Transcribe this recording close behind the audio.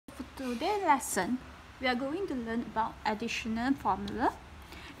today's lesson, we are going to learn about additional formula.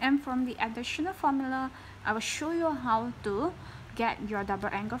 And from the additional formula, I will show you how to get your double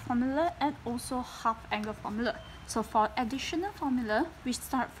angle formula and also half angle formula. So for additional formula, we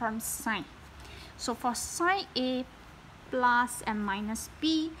start from sine. So for sine A plus and minus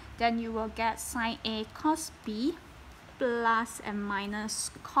B, then you will get sine A cos B plus and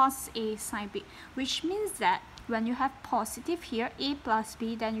minus cos A sine B, which means that when you have positive here, A plus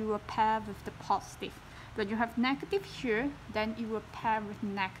B, then you will pair with the positive. When you have negative here, then you will pair with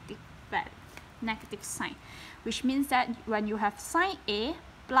negative value, negative sign, which means that when you have sine A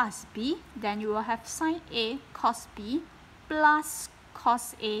plus B, then you will have sine A cos B plus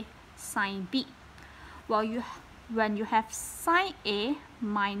cos A sine B. While when you have sine A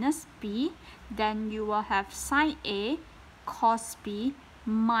minus B, then you will have sine A cos B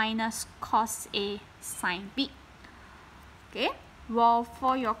minus cos A sine B. Okay, well,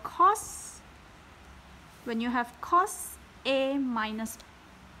 for your cos, when you have cos A minus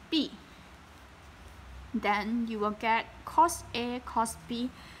B, then you will get cos A cos B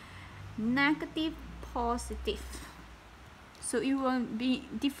negative positive. So it will be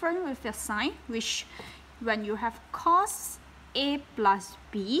different with the sign, which when you have cos A plus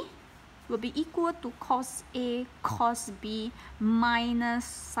B will be equal to cos A cos B minus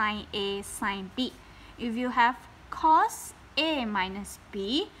sine A sine B. If you have cos A minus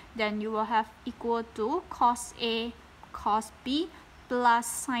B, then you will have equal to cos A cos B plus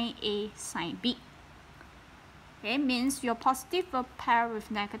sine A sine B. Okay, means your positive will pair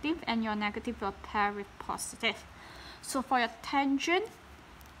with negative and your negative will pair with positive. So for your tangent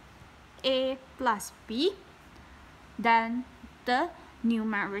A plus B, then the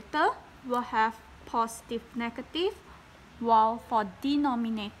numerator will have positive negative, while for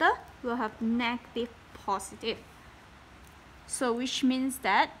denominator will have negative positive. So which means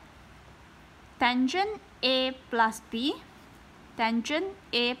that tangent A plus B, tangent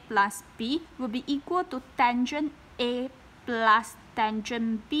A plus B will be equal to tangent A plus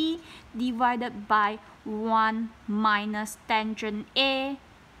tangent B divided by 1 minus tangent A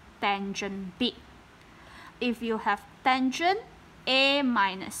tangent B. If you have tangent A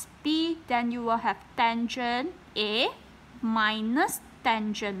minus B, then you will have tangent A minus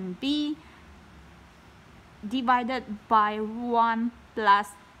tangent B divided by 1 plus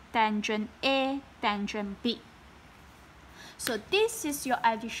tangent A tangent B. So this is your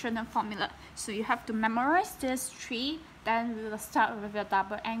additional formula. So you have to memorize these three. Then we will start with your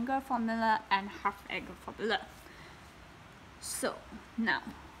double angle formula and half angle formula. So now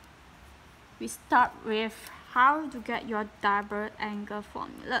we start with how to get your double angle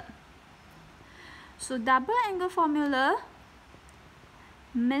formula. So double angle formula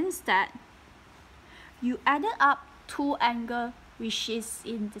means that you added up two angles which is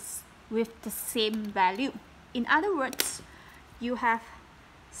with the same value. In other words, you have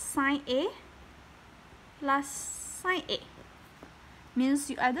sine A plus sine A. Means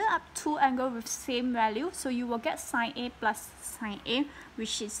you added up two angles with same value, so you will get sine A plus sine A,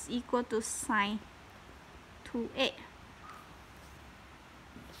 which is equal to sine 2A.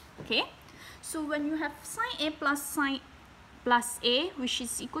 Okay, so when you have sine A plus A, which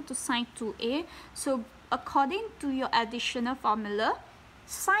is equal to sine 2A, so according to your additional formula,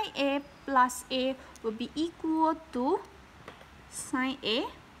 sine A plus A will be equal to sine A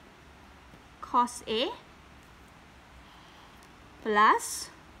cos A plus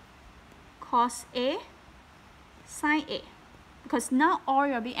cos A sine A, because now all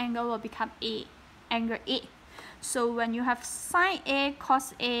your big angle will become A, angle A. So when you have sine A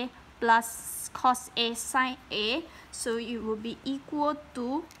cos A plus cos A sine A, so it will be equal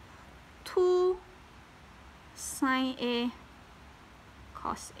to 2 sine A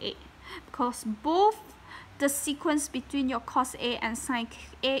cos A, because both the sequence between your cos A and sine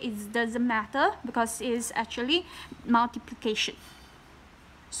A doesn't matter, because it is actually multiplication.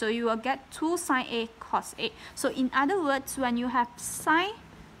 So you will get 2 sine A cos A. So in other words, when you have sine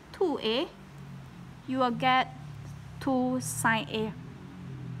 2A, you will get 2 sine A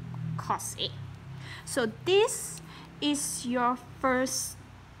cos A. So this is your first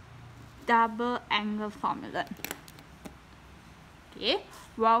double angle formula. Okay,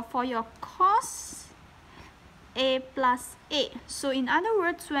 well, for your cos A plus A, so in other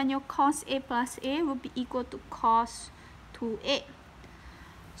words, when your cos A plus A will be equal to cos 2A.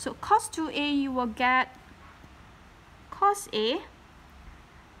 So cos 2A, you will get cos A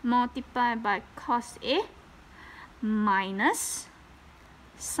multiplied by cos A minus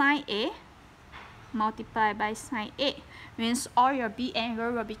sine A multiplied by sine A. Means all your B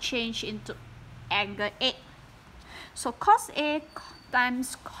angle will be changed into angle A. So cos A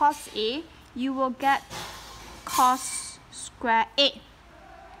times cos A, you will get cos square A.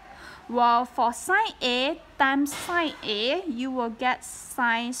 While for sin A times sin A, you will get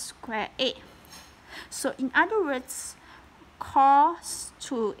sin square A. So in other words, cos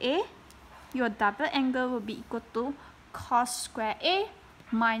 2A, your double angle will be equal to cos square A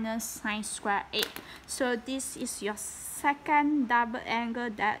minus sin square A. So this is your second double angle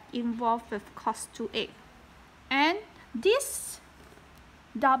that involved with cos 2A. And this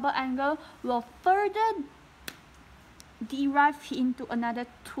double angle will further derive into another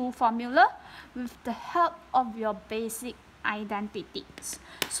two formula with the help of your basic identities.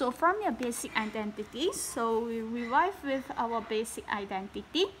 So from your basic identities, so we revive with our basic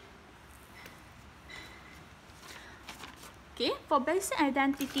identity. Okay, for basic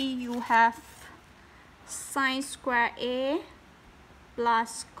identity, you have sin square A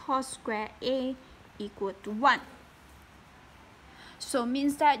plus cos square A equal to 1. So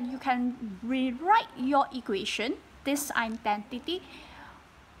means that you can rewrite your equation, this identity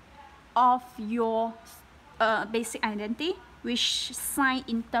of your basic identity, which sin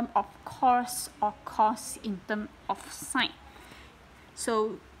in terms of cos or cos in terms of sin.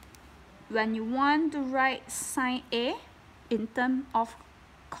 So when you want to write sin A in terms of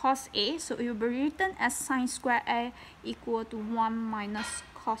cos A, so it will be written as sin square A equal to 1 minus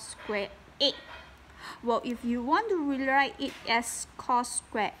cos square A. Well, if you want to rewrite it as cos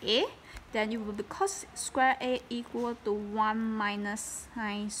square A, then it will be cos square A equal to 1 minus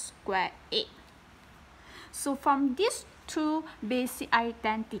sin square A. So from these two basic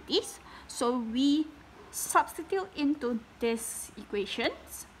identities, so we substitute into these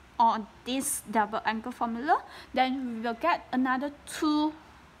equations or this double angle formula, then we will get another two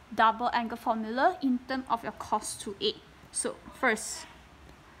double angle formula in terms of your cos 2A. So first,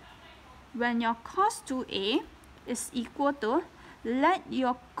 when your cos 2A is equal to, let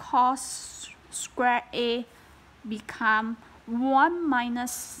your cos square A become 1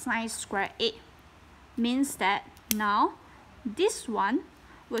 minus sin square A. Means that now this one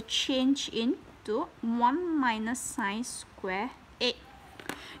will change into 1 minus sin square A.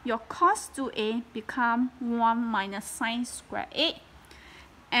 Your cos 2A become 1 minus sin square A.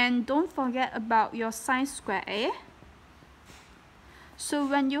 And don't forget about your sin square A. So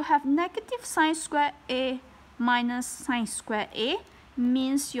when you have negative sin square A minus sin square A,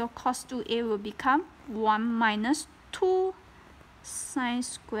 means your cos 2A will become 1 minus 2 sin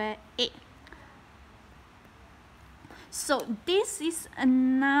square A. So this is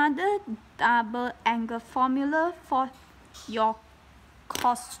another double angle formula for your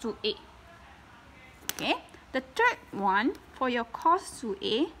cos 2A. Okay, the third one for your cos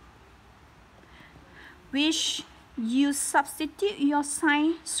 2A, which you substitute your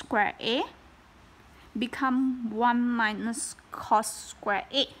sin square A, become 1 minus cos square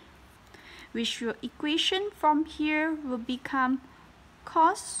A, which your equation from here will become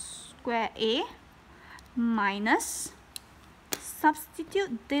cos square A minus,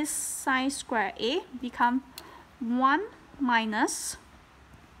 substitute this sin square A, become 1 minus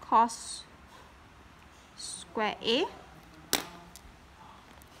cos square A.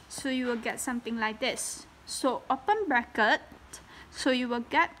 So you will get something like this. So open bracket, so you will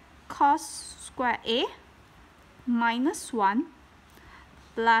get cos square A minus 1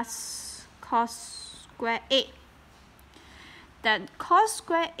 plus cos square A. Then cos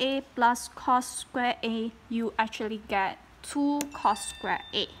square A plus cos square A, you actually get 2 cos square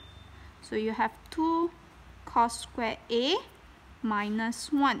A. So you have 2 cos square A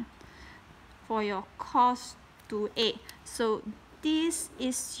minus 1 for your cos 2A. So this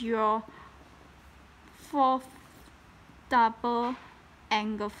is your fourth double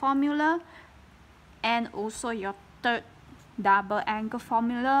angle formula and also your third double angle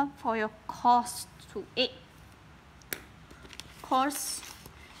formula for your cos 2A. Of course,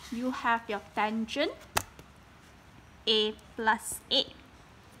 you have your tangent A plus A.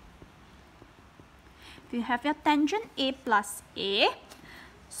 If you have your tangent A plus A,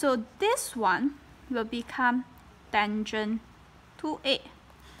 so this one will become tangent 2A.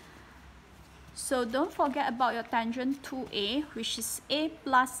 So don't forget about your tangent 2A, which is A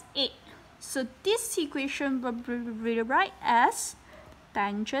plus A. So this equation will be rewrite as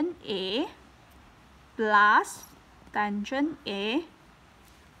tangent A plus tangent A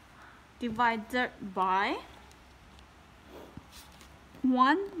divided by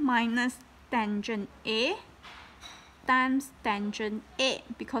 1 minus tangent A times tangent A,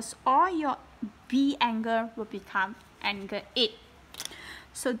 because all your B angle will become angle A.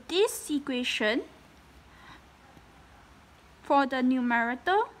 So this equation for the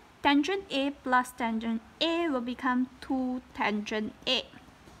numerator tangent A plus tangent A will become 2 tangent A.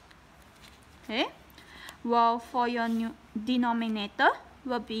 Okay, well, for your new denominator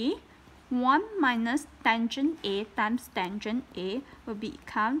will be 1 minus tangent A times tangent A will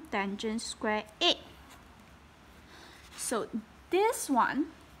become tangent square A. So this one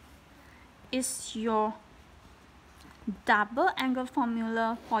is your double angle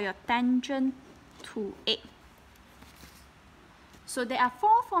formula for your tangent to A. So there are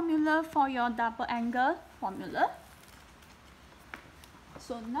 4 formulas for your double angle formula.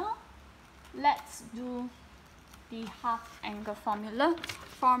 So now let's do the half angle formula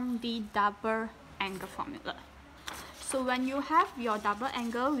from the double angle formula. So when you have your double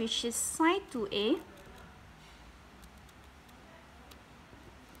angle, which is sine 2A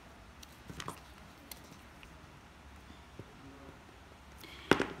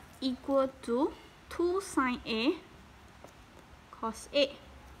equal to 2 sine A cos A.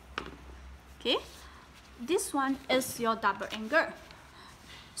 Okay, this one is your double angle.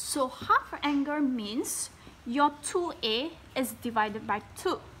 So half angle means your 2A is divided by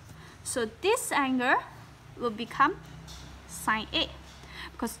 2. So this angle will become sine A,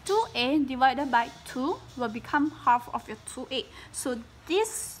 because 2A divided by 2 will become half of your 2A. So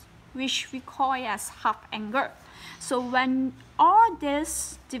this, which we call as half angle. So when all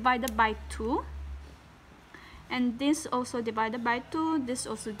this divided by 2, and this also divided by 2, this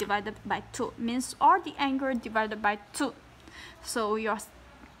also divided by 2, means all the angle divided by 2. So your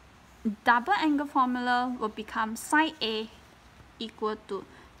double angle formula will become sine A equal to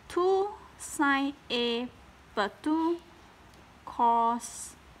 2 sine A per 2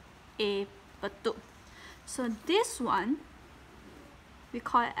 cos A per 2. So this one we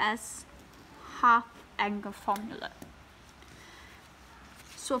call it as half angle formula.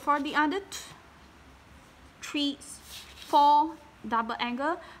 So for the other 4 double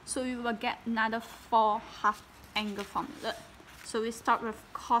angle, so we will get another 4 half angle formula. So we start with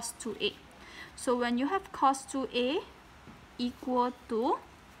cos 2A. So when you have cos 2A equal to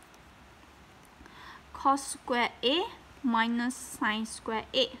cos square A minus sine square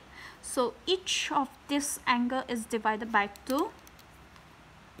A. So each of this angle is divided by 2.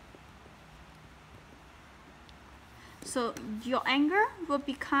 So your angle will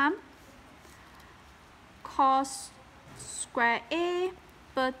become cos square A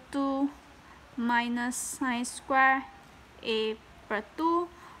per 2 minus sine square A per 2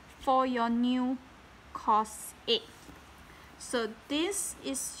 for your new cos A. So this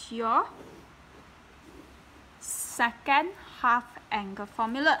is your second half angle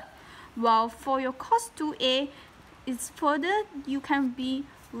formula. While for your cos 2A, it's further, you can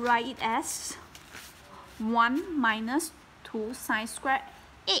write it as 1 minus 2 sine square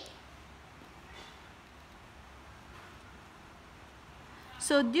A.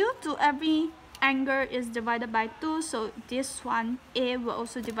 So due to every angle is divided by 2, so this one A will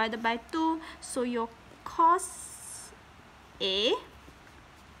also divided by 2. So your cos A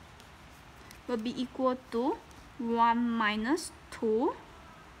will be equal to 1 minus 2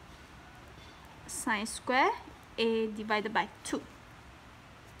 sine square A divided by 2.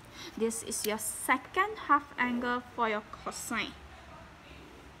 This is your second half angle for your cosine.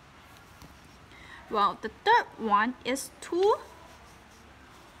 Well, the third one is 2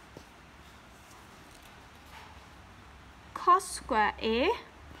 cos square A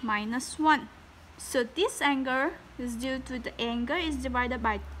minus 1. So this angle is due to the angle is divided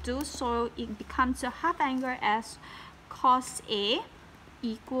by 2, so it becomes a half angle as cos A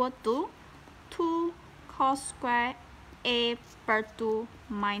equal to 2 cos square A per 2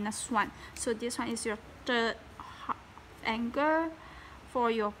 minus 1. So this one is your third half angle for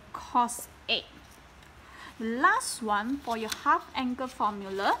your cos A. Last one for your half angle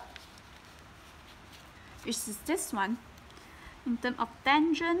formula, which is this one. In terms of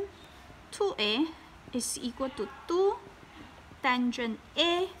tangent 2A is equal to 2 tangent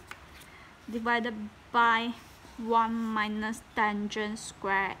A divided by 1 minus tangent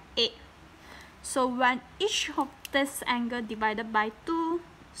square A. So when each of this angle divided by 2,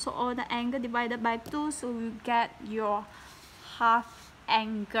 so all the angle divided by 2, so you get your half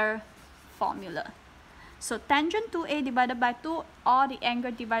angle formula. So tangent 2A divided by 2, all the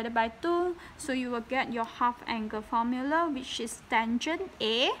angle divided by 2, so you will get your half angle formula, which is tangent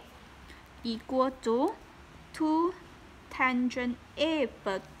A equal to 2 tangent A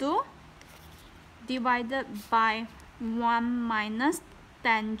per 2 divided by 1 minus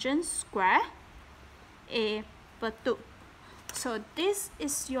tangent square A per 2. So this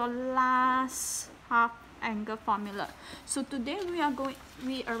is your last half angle formula. So today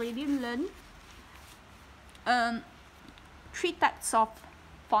we already learned 3 types of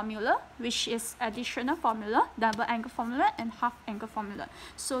formula, which is additional formula, double angle formula, and half angle formula.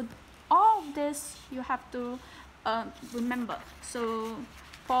 So all of this you have to remember. So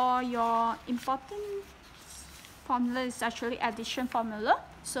for your important formula is actually addition formula.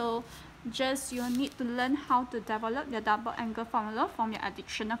 So just you need to learn how to develop your double angle formula from your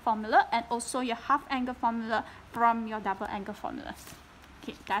additional formula, and also your half angle formula from your double angle formula.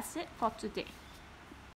 Okay, that's it for today.